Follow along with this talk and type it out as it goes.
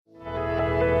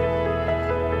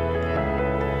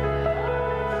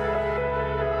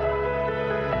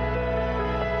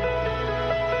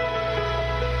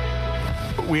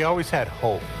We always had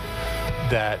hope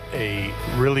that a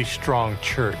really strong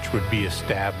church would be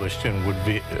established and would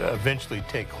eventually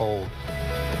take hold.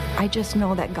 I just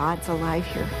know that God's alive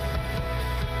here.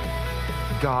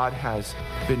 God has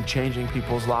been changing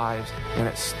people's lives, and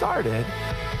it started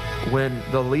when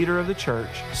the leader of the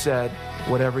church said,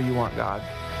 whatever you want, God,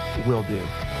 we'll do.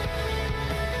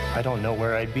 I don't know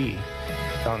where I'd be.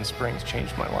 Fountain Springs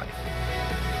changed my life.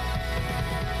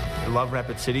 I love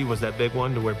Rapid City was that big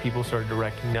one to where people started to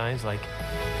recognize, like,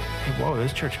 hey, whoa,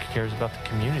 this church cares about the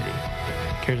community,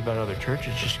 cares about other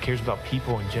churches, just cares about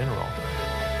people in general.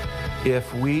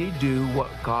 If we do what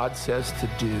God says to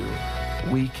do,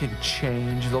 we can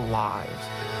change the lives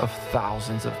of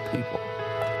thousands of people.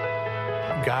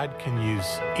 God can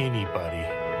use anybody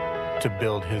to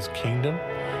build his kingdom.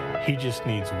 He just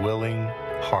needs willing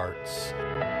hearts.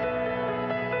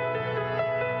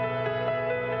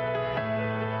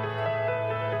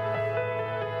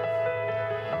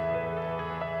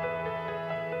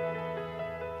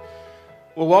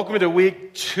 Well, welcome to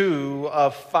week 2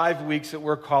 of 5 weeks that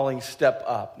we're calling Step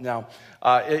Up. Now,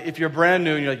 if you're brand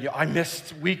new and you're like, I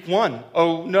missed week 1.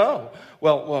 Oh, no.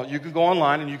 Well, you can go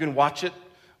online and you can watch it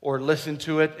or listen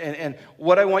to it. And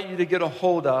what I want you to get a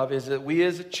hold of is that we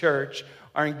as a church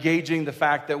are engaging the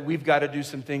fact that we've got to do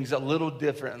some things a little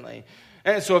differently.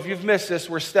 And so if you've missed this,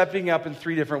 we're stepping up in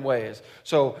 3 different ways.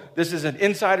 So this is an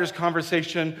insider's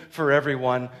conversation for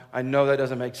everyone. I know that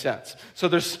doesn't make sense. So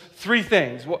there's 3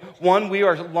 things. 1, we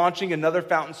are launching another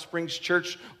Fountain Springs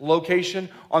Church location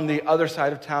on the other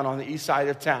side of town, on the east side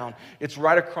of town. It's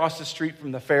right across the street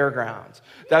from the fairgrounds.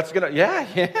 That's going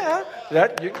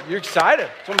to, you're excited.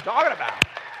 That's what I'm talking about.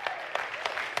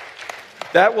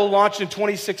 That will launch in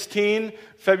 2016,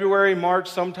 February, March,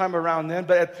 sometime around then.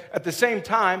 But at the same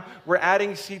time, we're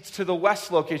adding seats to the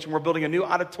west location. We're building a new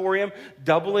auditorium,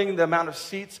 doubling the amount of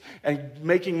seats and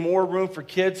making more room for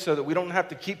kids so that we don't have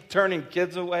to keep turning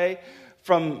kids away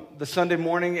from the Sunday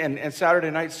morning and Saturday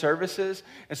night services.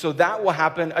 And so that will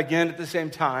happen again at the same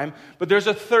time. But there's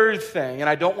a third thing, and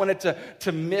I don't want it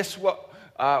to miss what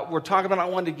we're talking about. I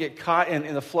don't want to get caught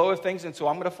in the flow of things, and so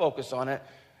I'm going to focus on it.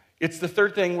 It's the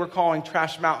third thing we're calling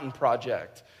Trash Mountain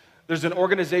Project. There's an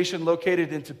organization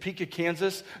located in Topeka,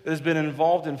 Kansas that has been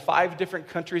involved in 5 different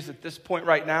countries at this point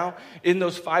right now. In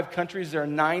those 5 countries, there are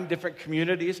 9 different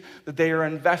communities that they are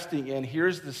investing in.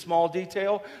 Here's the small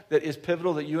detail that is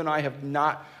pivotal that you and I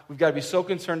we've got to be so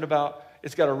concerned about.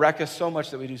 It's got to wreck us so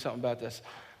much that we do something about this.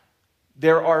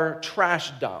 There are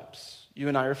trash dumps. You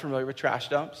and I are familiar with trash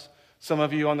dumps. Some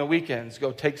of you on the weekends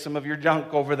go take some of your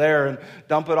junk over there and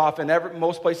dump it off. And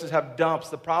most places have dumps.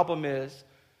 The problem is,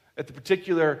 at the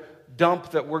particular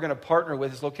dump that we're going to partner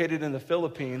with is located in the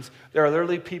Philippines. There are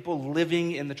literally people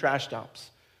living in the trash dumps.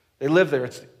 They live there.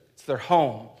 It's their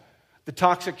home. The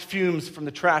toxic fumes from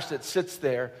the trash that sits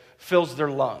there fills their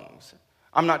lungs.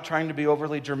 I'm not trying to be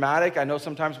overly dramatic. I know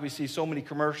sometimes we see so many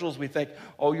commercials, we think,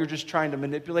 oh, you're just trying to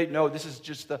manipulate. No, this is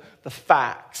just the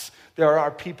facts. There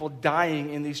are people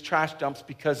dying in these trash dumps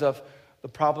because of the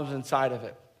problems inside of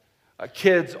it.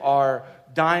 Kids are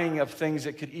dying of things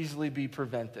that could easily be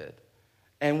prevented.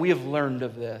 And we have learned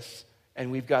of this,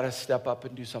 and we've got to step up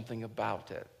and do something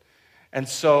about it. And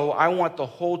so I want the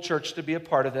whole church to be a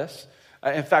part of this.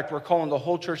 In fact, we're calling the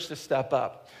whole church to step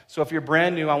up. So if you're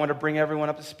brand new, I want to bring everyone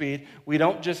up to speed. We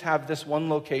don't just have this one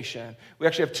location. We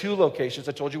actually have 2 locations.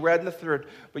 I told you we're adding the third,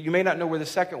 but you may not know where the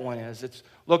second one is. It's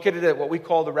located at what we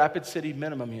call the Rapid City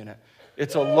Minimum Unit.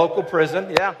 It's a local prison.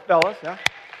 Yeah, fellas, yeah.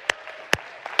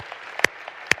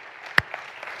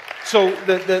 So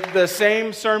the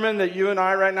same sermon that you and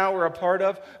I right now were a part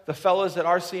of, the fellas at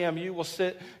RCMU will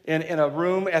sit in a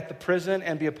room at the prison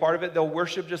and be a part of it. They'll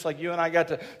worship just like you and I got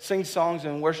to sing songs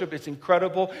and worship. It's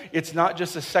incredible. It's not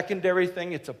just a secondary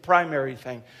thing. It's a primary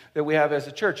thing that we have as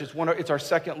a church. It's our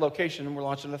second location, and we're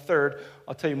launching a third.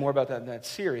 I'll tell you more about that in that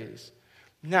series.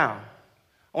 Now,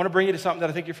 I want to bring you to something that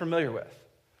I think you're familiar with.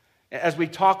 As we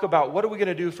talk about what are we going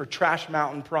to do for Trash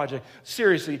Mountain Project.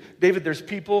 Seriously, David, there's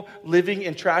people living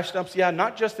in trash dumps. Yeah,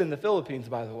 not just in the Philippines,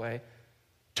 by the way.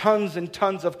 Tons and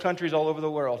tons of countries all over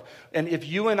the world. And if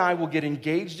you and I will get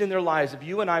engaged in their lives, if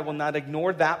you and I will not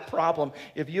ignore that problem,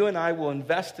 if you and I will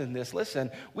invest in this, listen,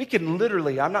 we can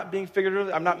literally, I'm not being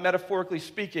figuratively, I'm not metaphorically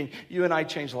speaking, you and I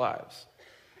change lives.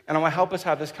 And I want to help us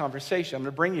have this conversation. I'm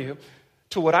going to bring you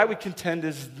to what I would contend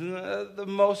is the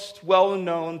most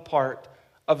well-known part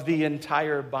of the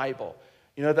entire Bible.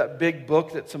 You know that big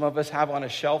book that some of us have on a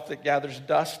shelf that gathers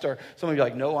dust? Or some of you are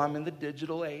like, no, I'm in the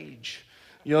digital age.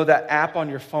 You know that app on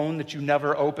your phone that you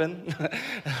never open?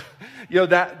 You know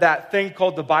that thing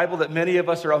called the Bible that many of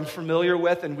us are unfamiliar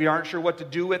with and we aren't sure what to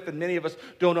do with and many of us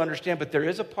don't understand. But there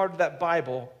is a part of that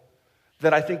Bible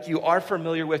that I think you are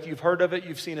familiar with. You've heard of it.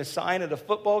 You've seen a sign at a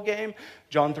football game.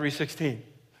 John 3:16.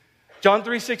 John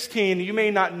 3:16, you may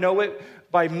not know it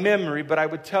by memory, but I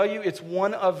would tell you it's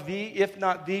one of the, if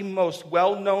not the most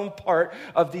well-known part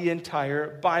of the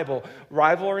entire Bible.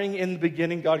 Rivaling in the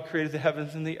beginning, God created the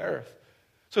heavens and the earth.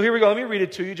 So here we go. Let me read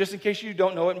it to you just in case you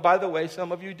don't know it. And by the way,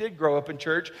 some of you did grow up in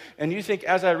church, and you think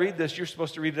as I read this, you're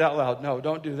supposed to read it out loud. No,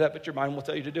 don't do that, but your mind will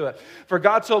tell you to do it. For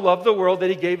God so loved the world that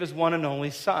he gave his one and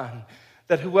only Son,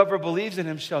 that whoever believes in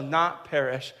him shall not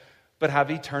perish, but have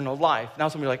eternal life. Now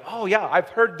some of you are like, oh yeah, I've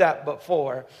heard that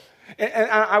before.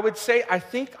 And I would say, I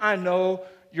think I know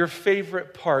your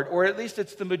favorite part, or at least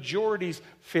it's the majority's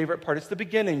favorite part. It's the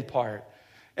beginning part.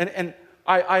 And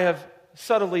I have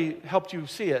subtly helped you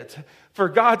see it. For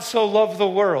God so loved the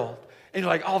world. And you're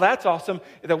like, oh, that's awesome,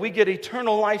 that we get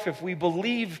eternal life if we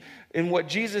believe in what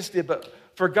Jesus did. But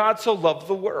for God so loved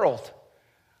the world.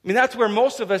 I mean, that's where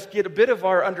most of us get a bit of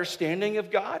our understanding of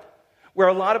God. Where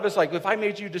a lot of us, like, if I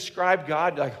made you describe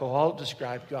God, like, oh, I'll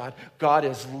describe God. God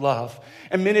is love.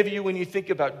 And many of you, when you think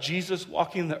about Jesus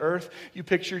walking the earth, you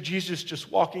picture Jesus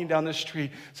just walking down the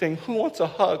street saying, who wants a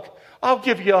hug? I'll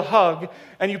give you a hug.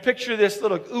 And you picture this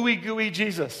little ooey gooey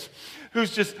Jesus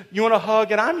who's just, you want a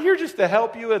hug? And I'm here just to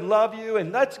help you and love you,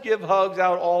 and let's give hugs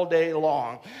out all day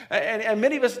long. And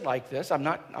many of us like this. I'm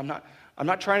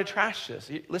not trying to trash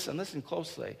this. Listen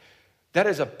closely. That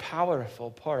is a powerful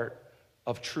part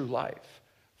of true life.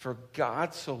 For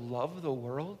God so loved the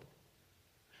world.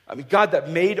 I mean, God that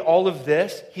made all of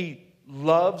this, he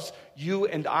loves you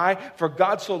and I. For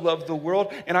God so loved the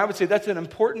world. And I would say that's an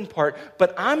important part,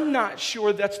 but I'm not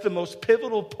sure that's the most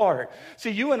pivotal part.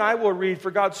 See, you and I will read, for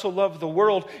God so loved the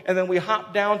world, and then we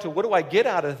hop down to, what do I get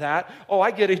out of that? Oh, I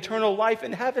get eternal life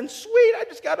in heaven. Sweet, I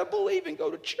just got to believe and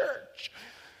go to church.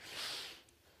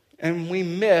 And we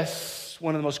miss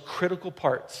one of the most critical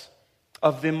parts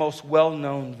of the most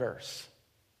well-known verse.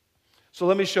 So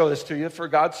let me show this to you. For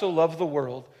God so loved the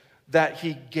world that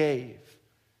he gave.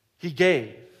 He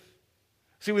gave.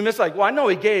 See, we miss like, well, I know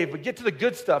he gave, but get to the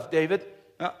good stuff, David.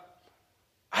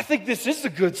 I think this is the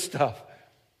good stuff.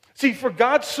 See, for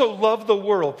God so loved the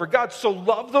world. For God so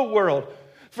loved the world.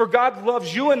 For God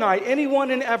loves you and I,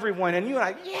 anyone and everyone. And you and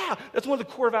I, yeah, that's one of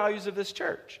the core values of this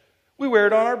church. We wear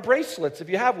it on our bracelets if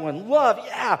you have one. Love,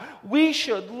 yeah. We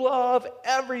should love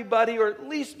everybody, or at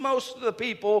least most of the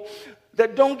people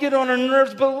that don't get on our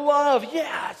nerves, but love,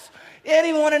 yes.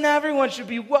 Anyone and everyone should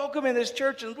be welcome in this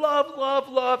church, and love, love,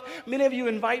 love. Many of you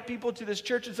invite people to this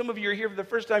church, and some of you are here for the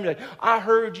first time. You're like, I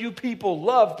heard you people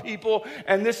love people,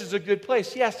 and this is a good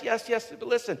place. Yes, yes, yes. But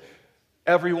listen,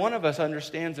 every one of us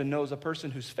understands and knows a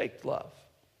person who's faked love.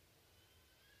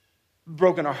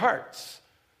 Broken our hearts.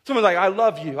 Someone's like, I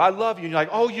love you. And you're like,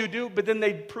 oh, you do? But then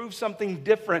they prove something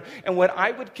different. And what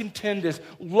I would contend is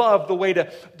love, the way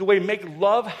to make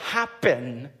love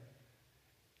happen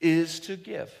is to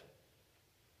give.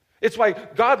 It's why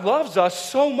God loves us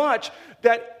so much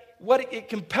that what it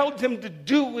compelled him to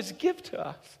do was give to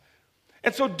us.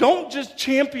 And so don't just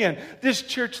champion, this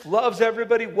church loves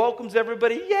everybody, welcomes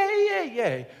everybody, yay, yay,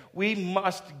 yay. We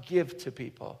must give to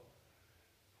people.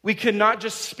 We cannot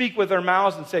just speak with our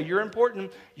mouths and say, you're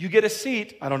important, you get a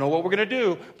seat. I don't know what we're going to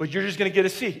do, but you're just going to get a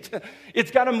seat.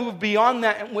 It's got to move beyond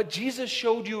that. And what Jesus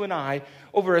showed you and I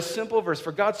over a simple verse,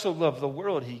 for God so loved the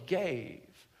world, he gave.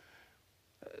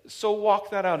 So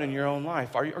walk that out in your own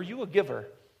life. Are you a giver?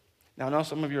 Now, I know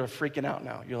some of you are freaking out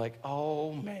now. You're like,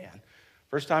 oh, man.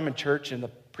 First time in church and the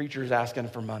preacher's asking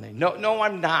for money. No,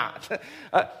 I'm not.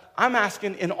 I'm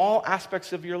asking in all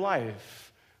aspects of your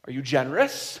life. Are you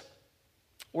generous?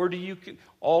 Or do you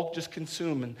all just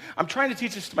consume? And I'm trying to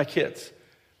teach this to my kids.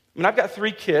 I mean, I've got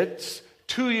 3 kids,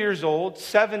 2 years old,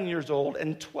 7 years old,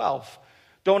 and 12.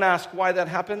 Don't ask why that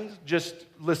happened. Just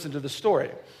listen to the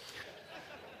story.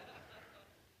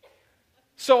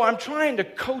 So I'm trying to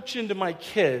coach into my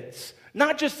kids,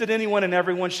 not just that anyone and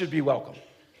everyone should be welcome.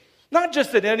 Not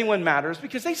just that anyone matters,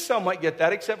 because they somewhat get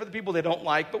that, except for the people they don't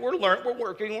like, but we're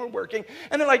working.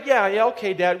 And they're like, yeah,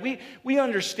 okay, Dad, we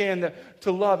understand that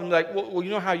to love. And like, well, you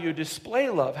know how you display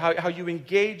love, how you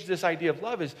engage this idea of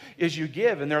love is you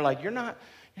give. And they're like, you're not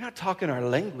talking our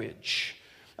language.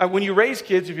 When you raise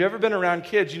kids, if you've ever been around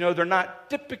kids, you know they're not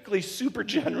typically super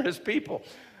generous people.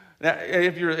 Now,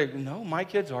 if you're like, no, my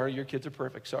kids are, your kids are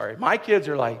perfect, sorry. My kids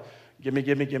are like, give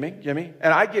me.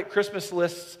 And I get Christmas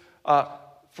lists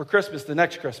for Christmas the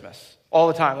next Christmas all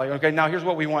the time. Like, okay, now here's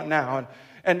what we want now.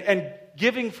 And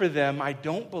giving for them, I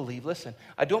don't believe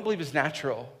is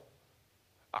natural.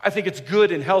 I think it's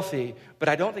good and healthy, but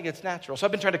I don't think it's natural. So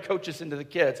I've been trying to coach this into the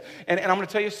kids. And I'm going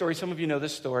to tell you a story. Some of you know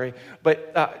this story,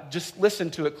 but just listen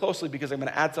to it closely because I'm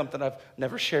going to add something I've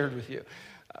never shared with you.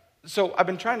 So I've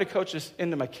been trying to coach this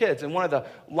into my kids, and one of the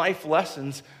life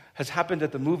lessons has happened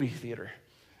at the movie theater.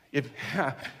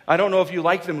 I don't know if you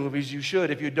like the movies, you should.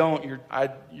 If you don't,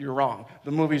 you're wrong.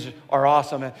 The movies are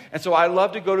awesome. And so I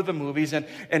love to go to the movies, and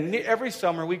every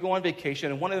summer we go on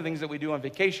vacation, and one of the things that we do on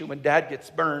vacation when Dad gets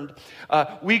burned,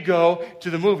 we go to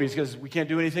the movies because we can't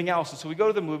do anything else. And so we go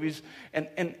to the movies, and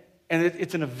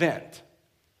it's an event.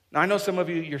 Now I know some of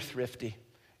you, you're thrifty.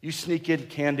 You sneak in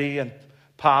candy and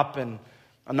pop, and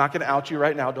I'm not going to out you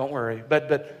right now, don't worry.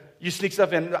 But you sneak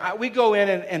stuff in. We go in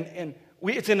and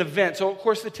it's an event. So, of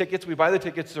course, we buy the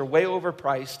tickets. They're way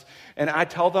overpriced. And I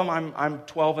tell them I'm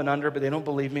 12 and under, but they don't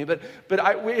believe me. But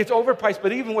it's overpriced.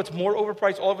 But even what's more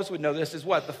overpriced, all of us would know this, is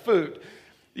what? The food.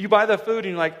 You buy the food,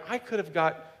 and you're like, I could have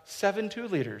got 7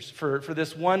 2-liters for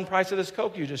this one price of this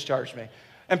Coke you just charged me.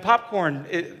 And popcorn,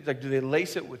 do they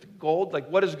lace it with gold? Like,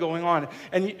 what is going on?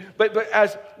 But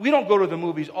as we don't go to the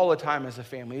movies all the time as a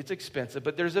family. It's expensive,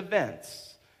 but there's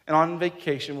events. And on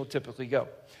vacation, we'll typically go.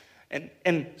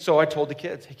 And so I told the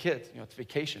kids, hey kids, it's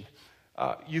vacation.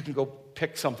 You can go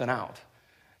pick something out.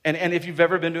 And if you've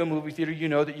ever been to a movie theater, you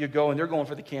know that you go and they're going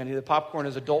for the candy. The popcorn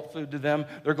is adult food to them.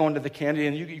 They're going to the candy,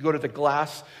 and you go to the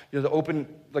glass, the open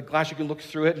glass, you can look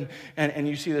through it, and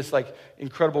you see this like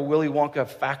incredible Willy Wonka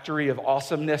factory of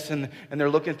awesomeness, and they're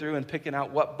looking through and picking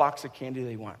out what box of candy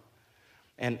they want.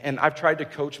 And I've tried to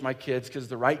coach my kids because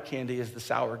the right candy is the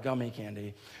sour gummy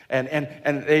candy. And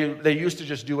they used to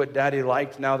just do what Daddy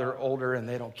liked. Now they're older and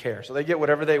they don't care. So they get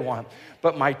whatever they want.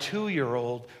 But my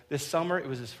 2-year-old, this summer, it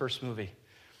was his first movie.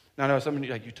 Now I know somebody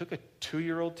like, you took a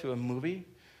 2-year-old to a movie?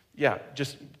 Yeah,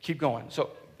 just keep going.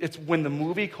 So it's when the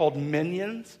movie called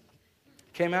Minions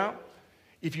came out.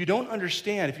 If you don't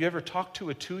understand, if you ever talk to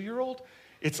a 2-year-old,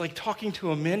 it's like talking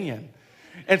to a minion.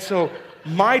 And so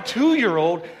my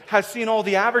 2-year-old has seen all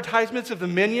the advertisements of the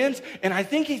Minions, and I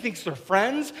think he thinks they're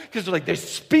friends because they're like, they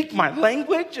speak my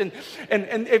language. And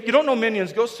if you don't know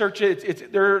Minions, go search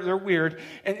it. They're weird.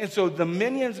 And so the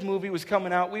Minions movie was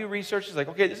coming out. We researched. It's like,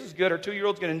 okay, this is good. Our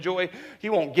 2-year-old's going to enjoy. He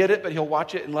won't get it, but he'll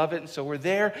watch it and love it. And so we're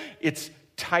there. It's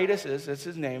Titus. That's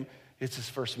his name. It's his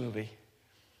first movie.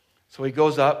 So he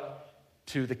goes up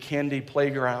to the candy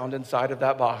playground inside of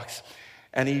that box,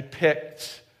 and he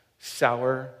picked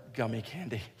sour gummy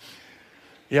candy.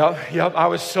 Yep. I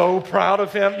was so proud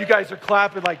of him. You guys are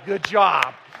clapping like, good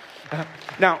job.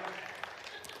 Now,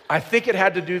 I think it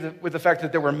had to do with the fact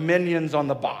that there were Minions on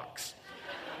the box.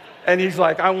 And he's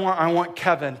like, I want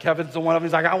Kevin. Kevin's the one of them.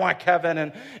 He's like, I want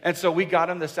Kevin. And so we got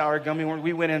him the sour gummy.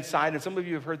 We went inside, and some of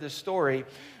you have heard this story,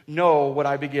 know what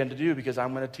I began to do because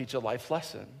I'm going to teach a life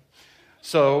lesson.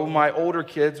 So my older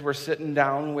kids were sitting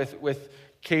down with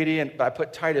Katie, and I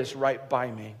put Titus right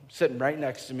by me, sitting right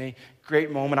next to me.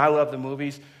 Great moment. I love the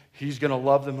movies. He's going to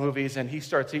love the movies. And he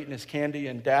starts eating his candy,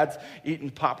 and Dad's eating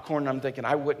popcorn. And I'm thinking,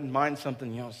 I wouldn't mind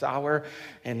something, sour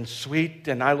and sweet.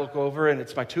 And I look over, and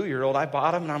it's my 2-year-old. I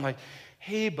bought him, and I'm like,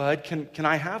 hey, bud, can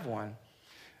I have one?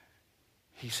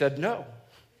 He said no.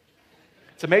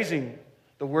 It's amazing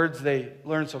the words they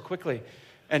learn so quickly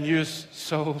and use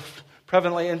so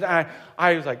prevalently. And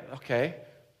I was like, okay.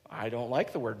 I don't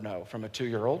like the word no from a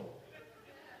 2-year-old.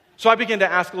 So I began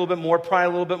to ask a little bit more, pry a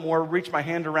little bit more, reach my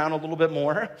hand around a little bit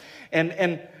more, and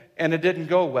it didn't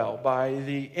go well. By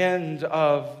the end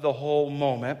of the whole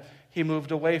moment, he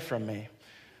moved away from me.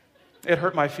 It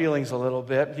hurt my feelings a little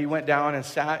bit. He went down and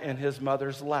sat in his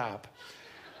mother's lap.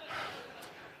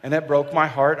 And that broke my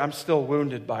heart. I'm still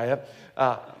wounded by it.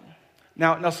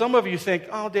 Now some of you think,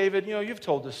 oh, David, you've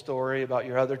told the story about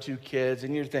your other 2 kids,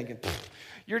 and you're thinking,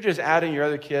 you're just adding your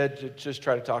other kid to just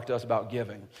try to talk to us about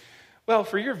giving. Well,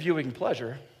 for your viewing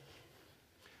pleasure,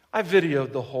 I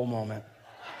videoed the whole moment.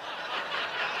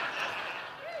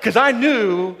 Because I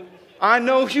know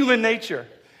human nature.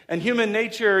 And human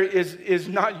nature is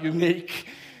not unique.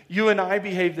 You and I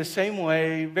behave the same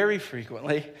way very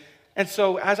frequently. And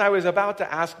so as I was about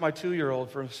to ask my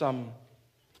 2-year-old for some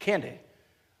candy,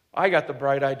 I got the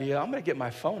bright idea, I'm going to get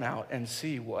my phone out and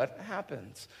see what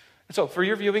happens. And so for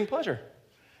your viewing pleasure,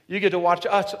 you get to watch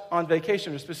us on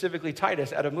vacation, specifically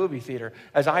Titus, at a movie theater,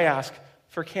 as I ask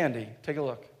for candy. Take a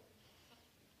look.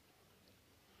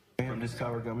 From this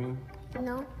sour gummy?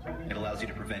 No. It allows you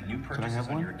to prevent new purchases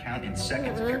on your account in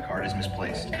seconds if your card is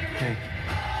misplaced. Okay.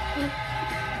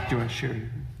 Do you want to share?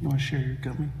 You want to share your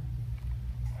gummy?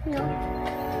 No.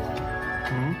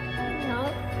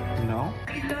 No. No?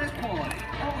 Recognize quality.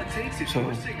 All it takes is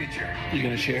your signature. You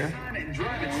gonna share? Sign it and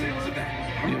drive it sales event.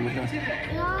 Hurry today.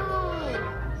 No.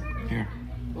 Here.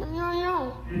 No.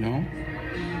 No? No.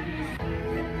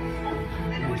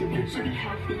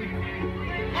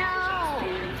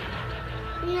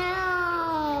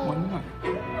 Why not?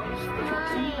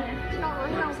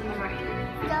 No. $1,000 in my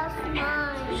hand. That's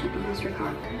mine. Should be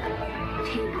disregarded.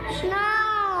 Table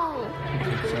No! and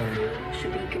good food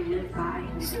should be good lived by.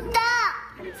 Stop!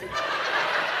 And it's a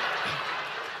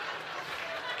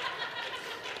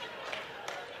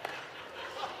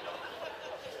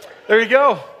There you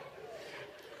go.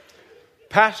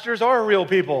 Pastors are real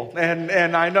people,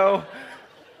 and I know.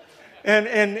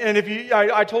 And if you,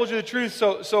 I told you the truth.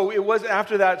 So it was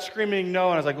after that screaming no,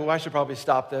 and I was like, well, I should probably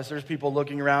stop this. There's people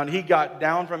looking around. He got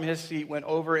down from his seat, went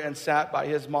over and sat by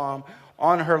his mom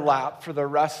on her lap for the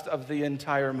rest of the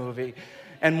entire movie,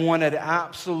 and wanted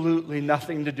absolutely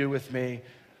nothing to do with me,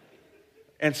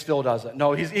 and still doesn't.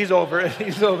 No, he's over it.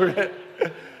 He's over it.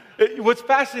 What's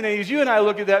fascinating is you and I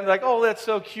look at that and be like, oh, that's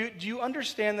so cute. Do you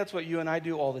understand that's what you and I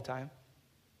do all the time?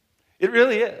 It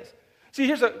really is. See,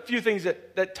 here's a few things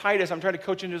that Titus, I'm trying to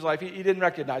coach into his life, he didn't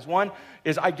recognize. One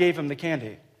is I gave him the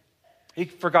candy. He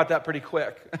forgot that pretty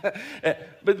quick.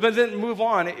 but then move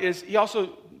on is he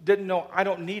also didn't know I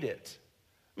don't need it.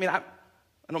 I mean, I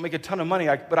don't make a ton of money,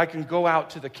 but I can go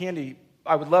out to the candy.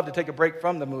 I would love to take a break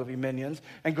from the movie Minions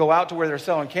and go out to where they're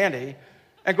selling candy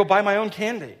and go buy my own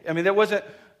candy. I mean, it wasn't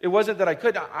that I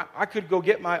could. I could go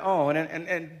get my own,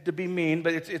 and to be mean,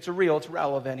 but it's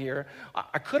relevant here.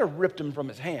 I could have ripped him from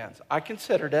his hands. I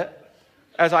considered it,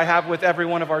 as I have with every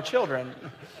one of our children.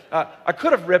 I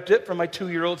could have ripped it from my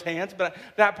 2-year-old's hands, but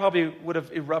that probably would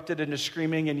have erupted into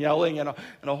screaming and yelling and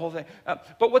a whole thing.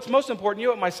 But what's most important, you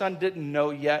know what my son didn't know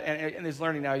yet, and is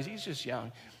learning now, he's just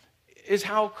young, is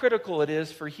how critical it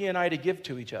is for he and I to give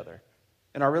to each other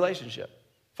in our relationship.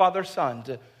 Father, son,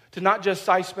 to not just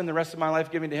I spend the rest of my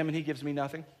life giving to him and he gives me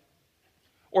nothing.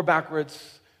 Or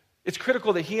backwards. It's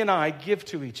critical that he and I give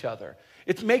to each other.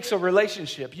 It makes a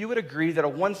relationship. You would agree that a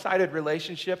one-sided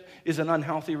relationship is an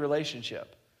unhealthy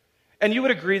relationship. And you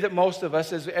would agree that most of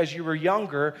us, as you were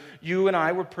younger, you and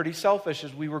I were pretty selfish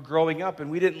as we were growing up, and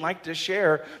we didn't like to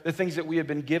share the things that we had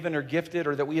been given or gifted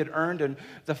or that we had earned. And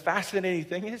the fascinating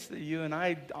thing is that you and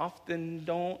I often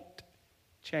don't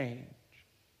change.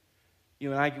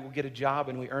 You and I will get a job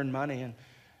and we earn money and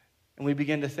we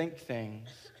begin to think things.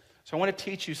 So I want to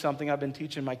teach you something I've been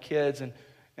teaching my kids, and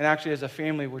actually as a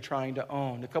family we're trying to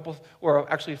own.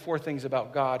 Actually 4 things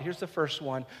about God. Here's the first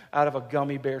one out of a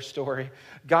gummy bear story.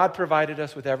 God provided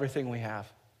us with everything we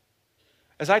have.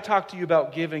 As I talk to you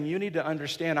about giving, you need to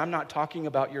understand I'm not talking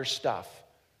about your stuff.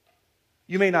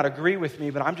 You may not agree with me,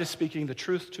 but I'm just speaking the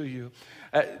truth to you.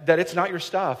 That it's not your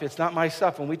stuff. It's not my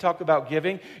stuff. When we talk about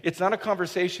giving, it's not a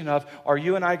conversation of, are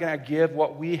you and I going to give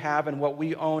what we have and what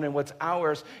we own and what's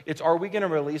ours? It's, are we going to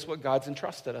release what God's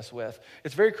entrusted us with?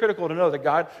 It's very critical to know that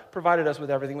God provided us with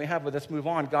everything we have, but let's move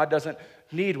on. God doesn't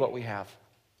need what we have.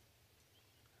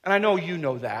 And I know you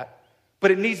know that,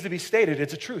 but it needs to be stated.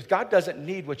 It's a truth. God doesn't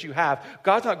need what you have.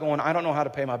 God's not going, I don't know how to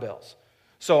pay my bills,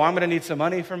 so I'm going to need some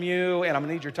money from you, and I'm going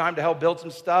to need your time to help build some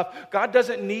stuff. God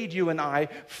doesn't need you and I,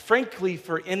 frankly,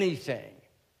 for anything.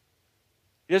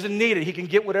 He doesn't need it. He can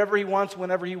get whatever he wants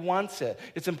whenever he wants it.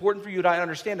 It's important for you to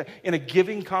understand that in a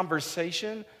giving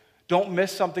conversation, don't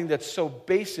miss something that's so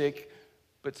basic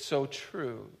but so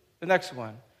true. The next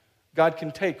one, God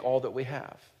can take all that we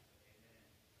have.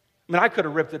 I mean, I could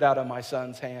have ripped it out of my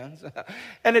son's hands,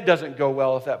 and it doesn't go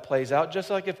well if that plays out, just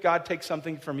like if God takes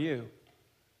something from you.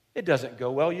 It doesn't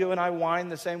go well. You and I whine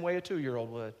the same way a 2-year-old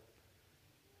would.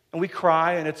 And we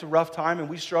cry, and it's a rough time, and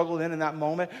we struggle in that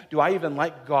moment. Do I even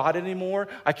like God anymore?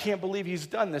 I can't believe he's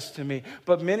done this to me.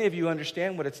 But many of you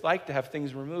understand what it's like to have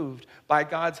things removed by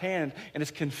God's hand, and it's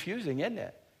confusing, isn't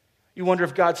it? You wonder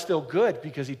if God's still good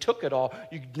because he took it all.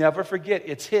 You never forget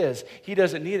it's his. He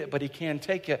doesn't need it, but he can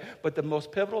take it. But the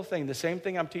most pivotal thing, the same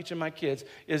thing I'm teaching my kids,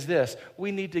 is this.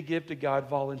 We need to give to God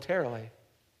voluntarily.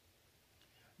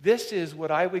 This is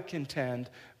what I would contend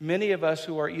many of us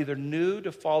who are either new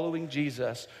to following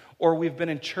Jesus or we've been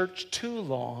in church too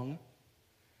long,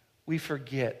 we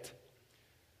forget.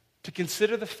 To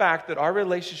consider the fact that our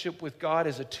relationship with God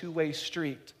is a two-way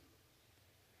street.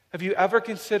 Have you ever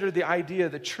considered the idea,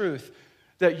 the truth,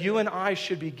 that you and I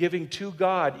should be giving to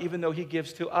God even though he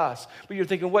gives to us? But you're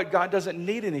thinking, what? God doesn't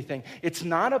need anything. It's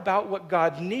not about what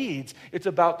God needs. It's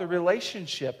about the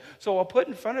relationship. So I'll put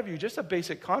in front of you just a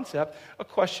basic concept, a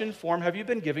question form. Have you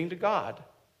been giving to God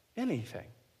anything?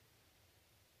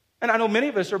 And I know many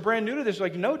of us are brand new to this.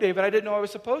 Like, no, David, I didn't know I was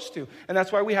supposed to. And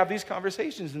that's why we have these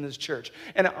conversations in this church.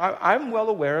 And I'm well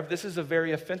aware of this is a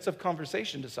very offensive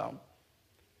conversation to some.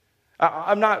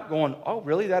 I'm not going, oh,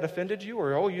 really, that offended you?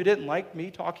 Or, oh, you didn't like me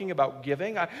talking about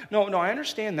giving? No, I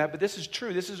understand that, but this is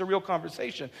true. This is a real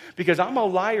conversation. Because I'm a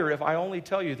liar if I only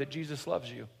tell you that Jesus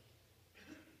loves you.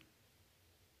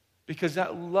 Because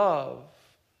that love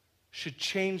should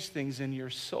change things in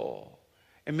your soul.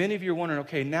 And many of you are wondering,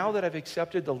 okay, now that I've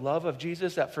accepted the love of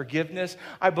Jesus, that forgiveness,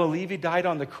 I believe he died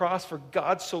on the cross, for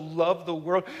God so loved the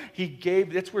world, he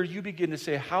gave. That's where you begin to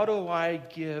say, how do I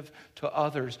give to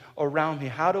others around me?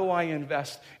 How do I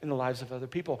invest in the lives of other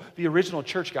people? The original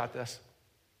church got this.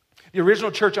 The original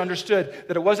church understood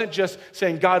that it wasn't just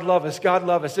saying, God love us,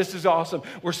 this is awesome.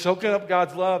 We're soaking up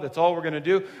God's love, that's all we're going to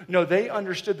do. No, they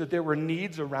understood that there were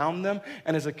needs around them,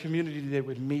 and as a community, they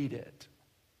would meet it.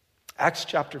 Acts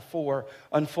chapter 4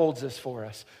 unfolds this for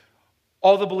us.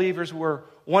 All the believers were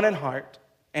one in heart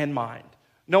and mind.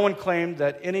 No one claimed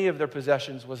that any of their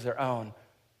possessions was their own,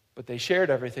 but they shared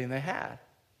everything they had.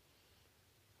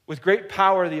 With great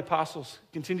power, the apostles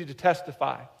continued to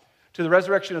testify to the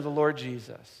resurrection of the Lord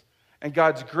Jesus. And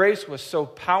God's grace was so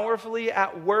powerfully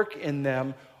at work in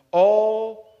them,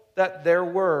 all that there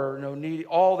were no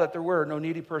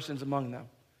needy persons among them.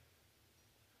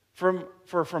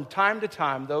 From time to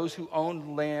time, those who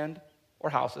owned land or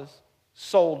houses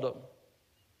sold them.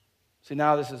 See,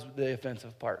 now this is the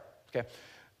offensive part. Okay,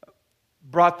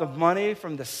 brought the money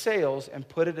from the sales and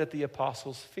put it at the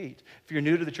apostles' feet. If you're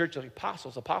new to the church, you're like,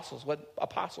 apostles, what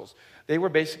apostles? They were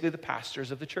basically the pastors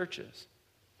of the churches.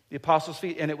 The apostles'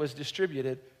 feet, and it was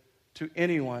distributed to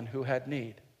anyone who had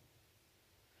need.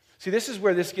 See, this is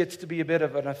where this gets to be a bit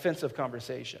of an offensive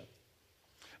conversation.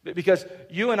 Because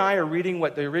you and I are reading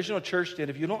what the original church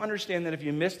did. If you don't understand that, if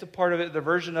you missed a part of it, the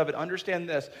version of it, understand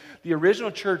this. The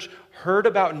original church heard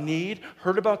about need,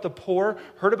 heard about the poor,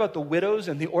 heard about the widows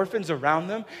and the orphans around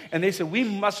them, and they said, we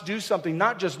must do something,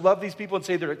 not just love these people and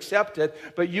say they're accepted,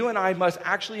 but you and I must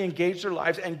actually engage their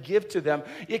lives and give to them.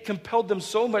 It compelled them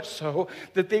so much so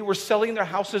that they were selling their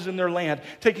houses and their land,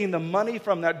 taking the money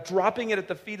from that, dropping it at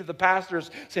the feet of the pastors,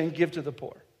 saying, give to the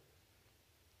poor.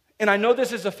 And I know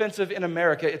this is offensive in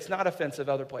America. It's not offensive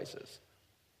other places.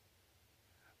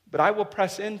 But I will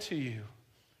press into you.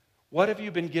 What have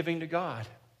you been giving to God?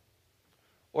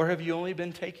 Or have you only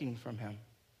been taking from him?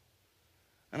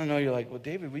 I don't know, you're like, well,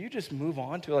 David, will you just move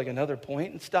on to like another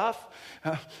point and stuff?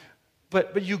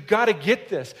 But you got to get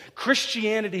this.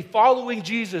 Christianity, following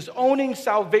Jesus, owning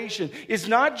salvation is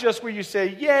not just where you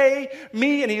say, yay,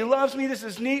 me and he loves me, this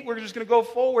is neat, we're just going to go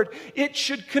forward. It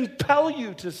should compel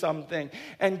you to something.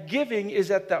 And giving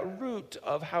is at the root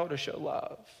of how to show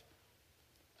love.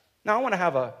 Now, I want to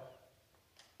have a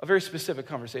very specific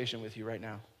conversation with you right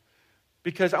now.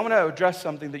 Because I want to address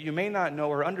something that you may not know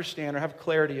or understand or have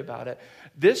clarity about it.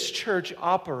 This church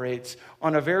operates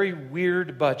on a very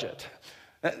weird budget.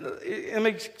 Let me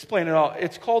explain it all.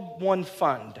 It's called one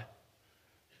fund.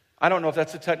 I don't know if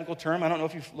that's a technical term. I don't know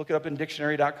if you look it up in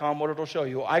dictionary.com what it'll show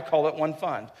you. I call it one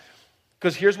fund.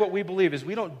 Because here's what we believe is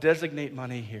we don't designate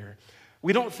money here.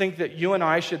 We don't think that you and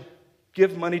I should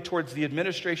give money towards the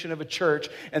administration of a church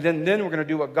and then we're going to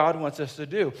do what God wants us to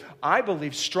do. I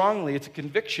believe strongly, it's a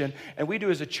conviction, and we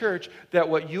do as a church, that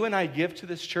what you and I give to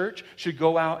this church should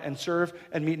go out and serve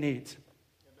and meet needs.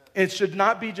 It should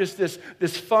not be just this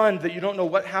fund that you don't know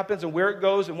what happens and where it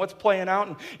goes and what's playing out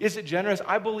and is it generous.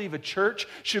 I believe a church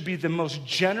should be the most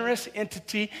generous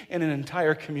entity in an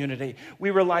entire community. We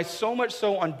rely so much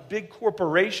so on big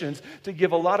corporations to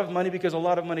give a lot of money because a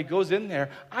lot of money goes in there.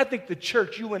 I think the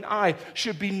church, you and I,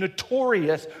 should be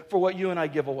notorious for what you and I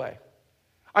give away.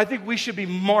 I think we should be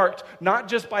marked not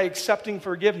just by accepting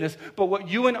forgiveness, but what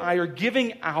you and I are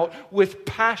giving out with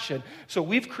passion. So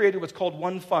we've created what's called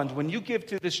one fund. When you give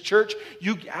to this church,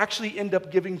 you actually end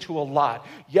up giving to a lot.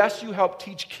 Yes, you help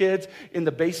teach kids in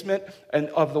the basement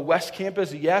of the West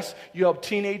Campus. Yes, you help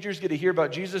teenagers get to hear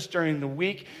about Jesus during the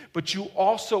week, but you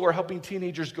also are helping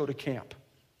teenagers go to camp.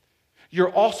 You're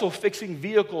also fixing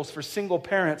vehicles for single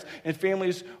parents and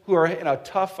families who are in a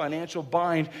tough financial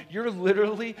bind. You're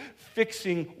literally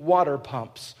fixing water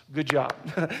pumps. Good job.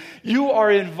 You are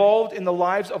involved in the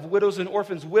lives of widows and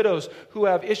orphans, widows who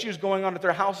have issues going on at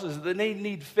their houses that they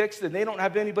need fixed and they don't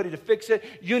have anybody to fix it.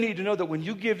 You need to know that when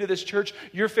you give to this church,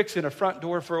 you're fixing a front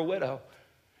door for a widow.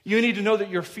 You need to know that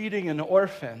you're feeding an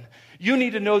orphan. You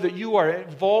need to know that you are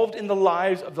involved in the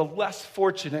lives of the less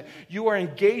fortunate. You are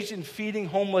engaged in feeding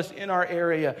homeless in our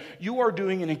area. You are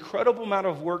doing an incredible amount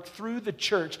of work through the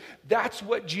church. That's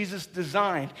what Jesus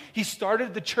designed. He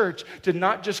started the church to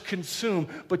not just consume,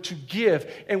 but to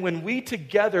give. And when we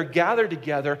together gather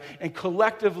together and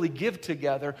collectively give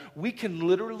together, we can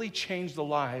literally change the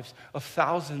lives of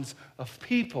thousands of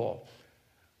people.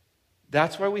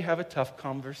 That's why we have a tough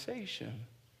conversation.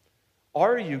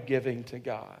 Are you giving to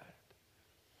God?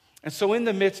 And so in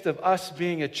the midst of us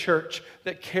being a church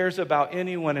that cares about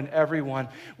anyone and everyone,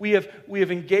 we have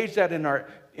engaged that in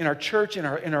our church, in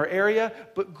our area,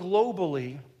 but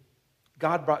globally,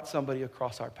 God brought somebody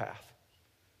across our path.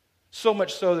 So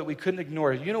much so that we couldn't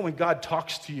ignore it. You know, when God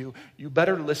talks to you, you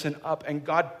better listen up. And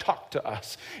God talked to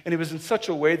us. And it was in such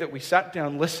a way that we sat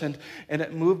down, listened, and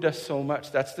it moved us so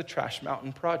much. That's the Trash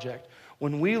Mountain Project.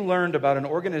 When we learned about an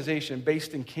organization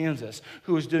based in Kansas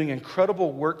who was doing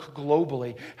incredible work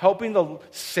globally, helping to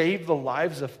save the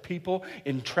lives of people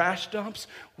in trash dumps,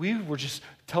 we were just,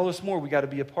 tell us more, we got to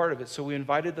be a part of it. So we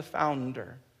invited the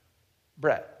founder,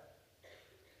 Brett,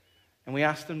 and we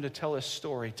asked him to tell his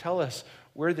story, tell us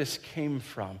where this came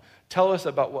from. Tell us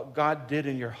about what God did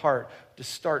in your heart to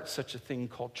start such a thing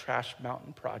called Trash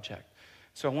Mountain Project.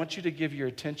 So I want you to give your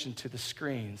attention to the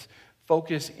screens,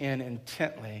 focus in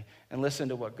intently, and listen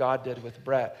to what God did with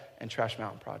Brett and Trash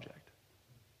Mountain Project.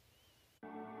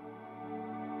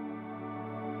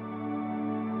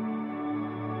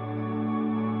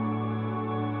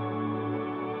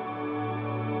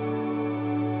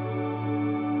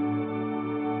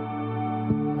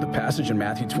 Passage in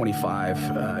Matthew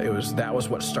 25, that was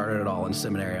what started it all in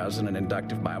seminary. I was in an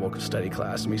inductive Bible study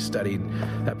class, and we studied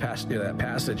that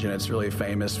passage, and it's really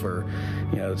famous for,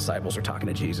 the disciples are talking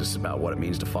to Jesus about what it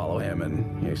means to follow him,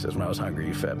 and he says, when I was hungry,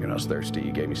 you fed me. When I was thirsty,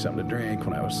 you gave me something to drink.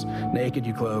 When I was naked,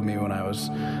 you clothed me. When I was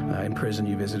in prison,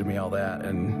 you visited me, all that,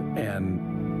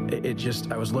 and it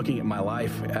just, I was looking at my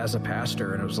life as a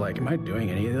pastor, and it was like, am I doing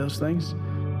any of those things?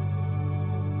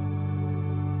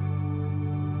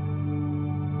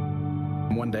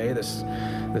 One day, this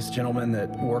gentleman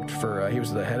that worked for, he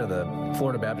was the head of the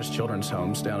Florida Baptist Children's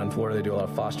Homes down in Florida. They do a lot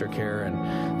of foster care,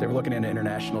 and they were looking into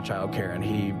international child care, and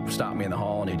he stopped me in the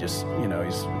hall, and he just, he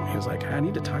was like, I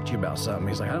need to talk to you about something.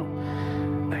 He's like, I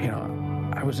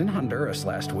was in Honduras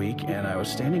last week, and I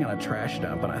was standing on a trash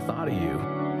dump, and I thought of you.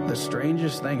 The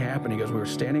strangest thing happened. He goes, we were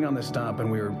standing on this dump,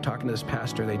 and we were talking to this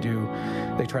pastor. They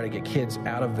try to get kids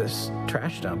out of this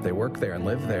trash dump. They work there and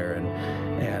live there,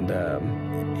 and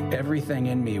everything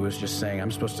in me was just saying,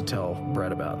 I'm supposed to tell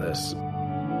Brett about this.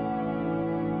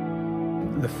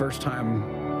 The first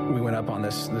time we went up on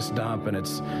this dump, and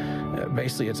it's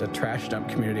a trash dump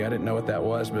community. I didn't know what that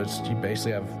was, but you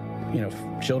basically have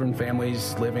children,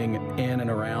 families living in and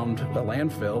around a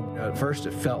landfill. At first,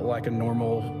 it felt like a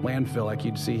normal landfill like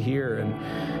you'd see here,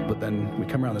 but then we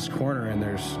come around this corner, and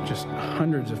there's just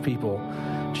hundreds of people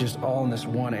just all in this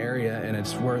one area, and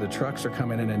it's where the trucks are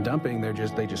coming in and dumping. They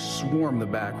just swarm the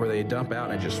back where they dump out,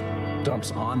 and it just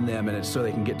dumps on them, and it's so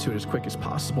they can get to it as quick as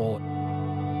possible.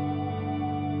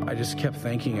 I just kept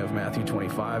thinking of Matthew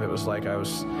 25. It was like I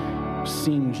was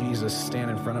seeing Jesus stand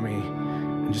in front of me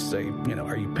and just say,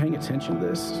 are you paying attention to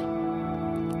this?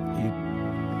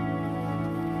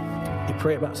 You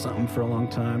pray about something for a long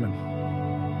time, and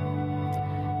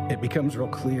it becomes real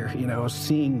clear. I was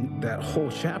seeing that whole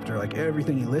chapter, like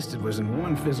everything he listed was in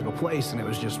one physical place, and it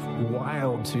was just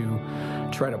wild to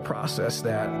try to process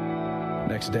that.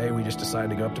 Next day, we just decided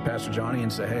to go up to Pastor Johnny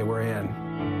and say, hey, we're in.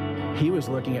 He was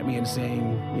looking at me and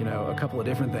saying, a couple of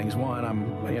different things. One,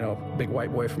 I'm, a big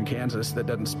white boy from Kansas that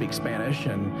doesn't speak Spanish.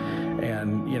 And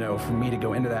for me to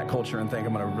go into that culture and think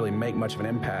I'm going to really make much of an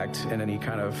impact in any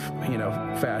kind of,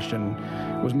 fashion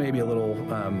was maybe a little,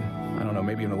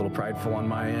 maybe even a little prideful on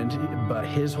my end. But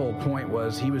his whole point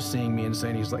was he was seeing me and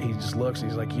saying, he just looks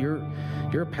and he's like, you're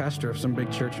a pastor of some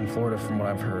big church in Florida from what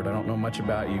I've heard. I don't know much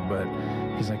about you, but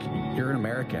he's like, you're an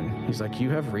American. He's like, you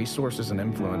have resources and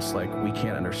influence like we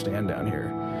can't understand down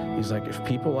here. He's like, if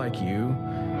people like you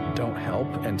don't help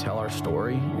and tell our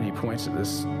story, and he points at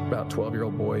this about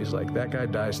 12-year-old boy, he's like, that guy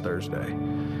dies Thursday.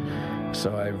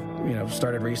 So I,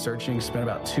 started researching, spent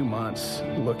about 2 months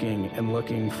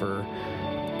looking for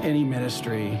any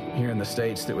ministry here in the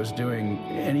States that was doing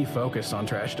any focus on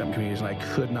trash dump communities, and I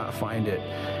could not find it.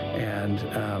 And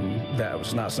that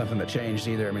was not something that changed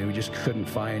either. I mean, we just couldn't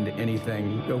find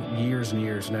anything. Years and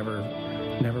years, never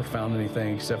found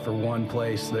anything except for one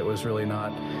place that was really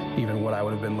not even what I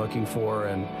would have been looking for.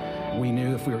 And we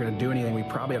knew if we were going to do anything, we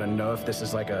probably had to know if this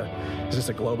is is this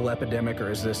a global epidemic,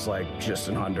 or is this like just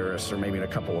in Honduras or maybe in a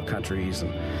couple of countries.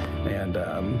 And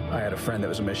I had a friend that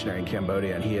was a missionary in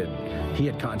Cambodia, and he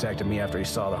had contacted me after he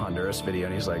saw the Honduras video,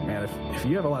 and he's like, man, if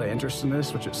you have a lot of interest in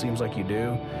this, which it seems like you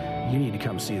do, you need to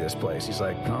come see this place. He's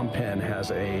like, Phnom Penh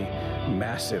has a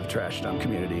massive trash dump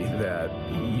community that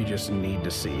you just need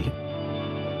to see.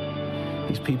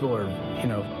 These people are,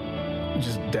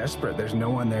 just desperate. There's no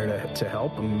one there to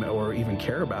help them or even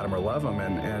care about them or love them.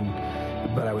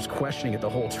 But I was questioning it the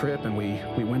whole trip, and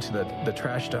we went to the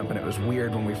trash dump, and it was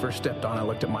weird. When we first stepped on, I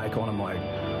looked at Michael, and I'm like,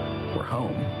 we're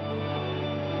home.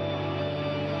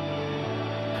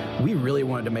 We really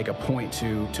wanted to make a point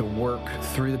to work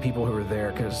through the people who were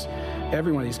there, because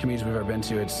every one of these communities we've ever been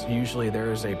to, it's usually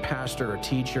there is a pastor or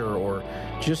teacher or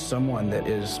just someone that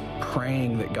is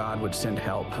praying that God would send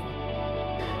help.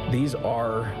 these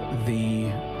are the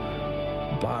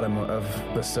bottom of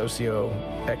the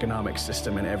socioeconomic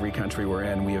system in every country we're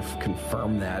in. We have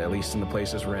confirmed that, at least in the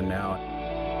places we're in now.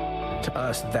 To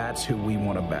us, that's who we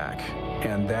want to back,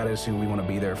 and that is who we want to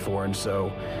be there for. And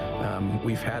so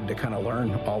we've had to kind of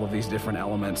learn all of these different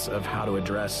elements of how to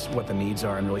address what the needs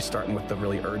are, and really starting with the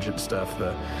really urgent stuff.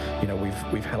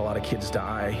 We've had a lot of kids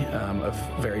die of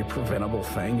very preventable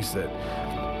things that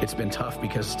it's been tough,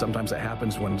 because sometimes it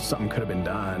happens when something could have been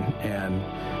done, and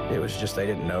it was just they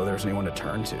didn't know there was anyone to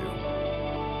turn to.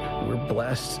 We're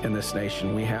blessed in this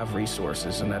nation. We have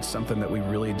resources, and that's something that we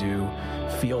really do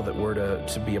feel that we're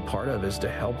to be a part of, is to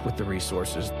help with the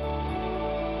resources.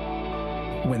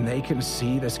 When they can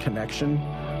see this connection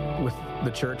with the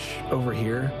church over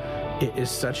here, it is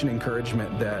such an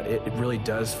encouragement that it really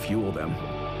does fuel them.